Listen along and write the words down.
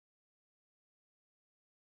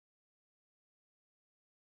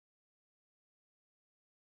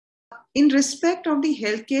in respect of the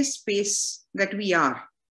healthcare space that we are,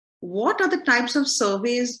 what are the types of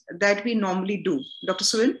surveys that we normally do? Dr.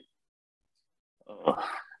 Suvin?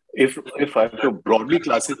 If I have to broadly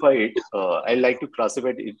classify it, I like to classify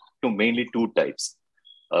it to mainly two types.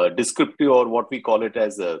 Descriptive, or what we call it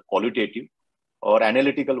as qualitative, or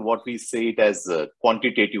analytical, what we say it as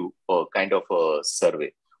quantitative kind of a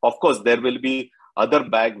survey. Of course, there will be other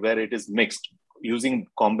bag where it is mixed, using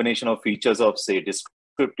combination of features of, say,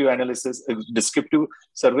 descriptive analysis, descriptive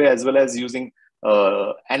survey, as well as using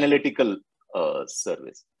analytical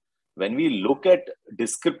surveys. When we look at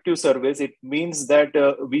descriptive surveys, it means that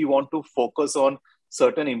we want to focus on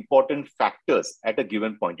certain important factors at a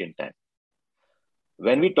given point in time.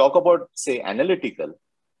 When we talk about, say, analytical,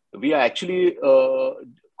 we are actually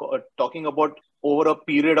talking about over a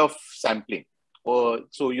period of sampling.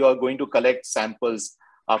 So you are going to collect samples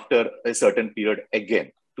after a certain period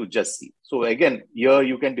again to just see. So again, here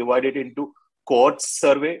you can divide it into cohort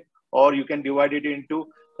survey, or you can divide it into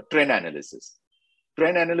trend analysis.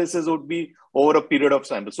 Trend analysis would be over a period of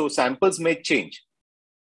samples. So samples may change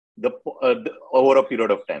over a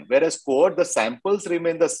period of time. Whereas cohort, the samples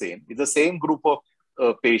remain the same. It's the same group of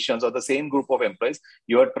patients or the same group of employees.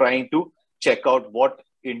 You are trying to check out what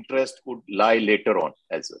interest would lie later on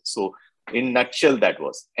as well. So in nutshell, that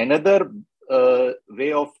was. Another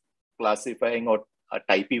way of classifying or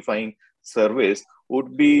typifying surveys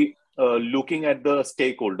would be looking at the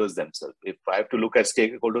stakeholders themselves. If I have to look at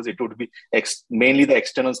stakeholders, it would be mainly the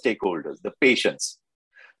external stakeholders, the patients.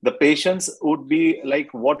 The patients would be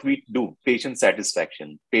like what we do: patient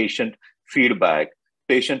satisfaction, patient feedback,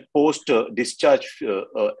 patient post-discharge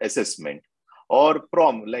assessment, or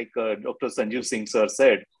PROM, like Dr. Sanjeev Singh sir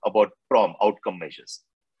said about PROM, outcome measures.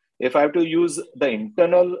 If I have to use the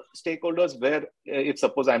internal stakeholders, where if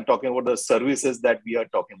suppose I'm talking about the services that we are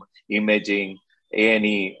talking about, imaging,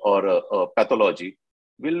 A&E, or pathology,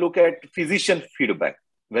 we'll look at physician feedback,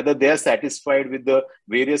 whether they are satisfied with the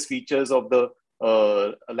various features of the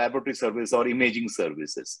laboratory service or imaging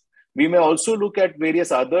services. We may also look at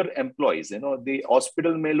various other employees. The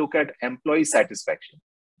hospital may look at employee satisfaction,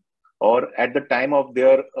 or at the time of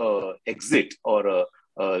their exit or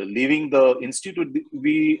leaving the institute,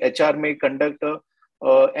 HR may conduct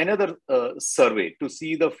another survey to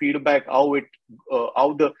see the feedback, how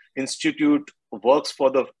the institute works for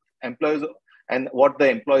the employees and what the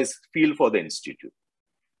employees feel for the institute.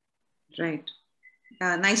 Right.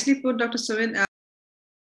 Nicely put, Dr. Suvin.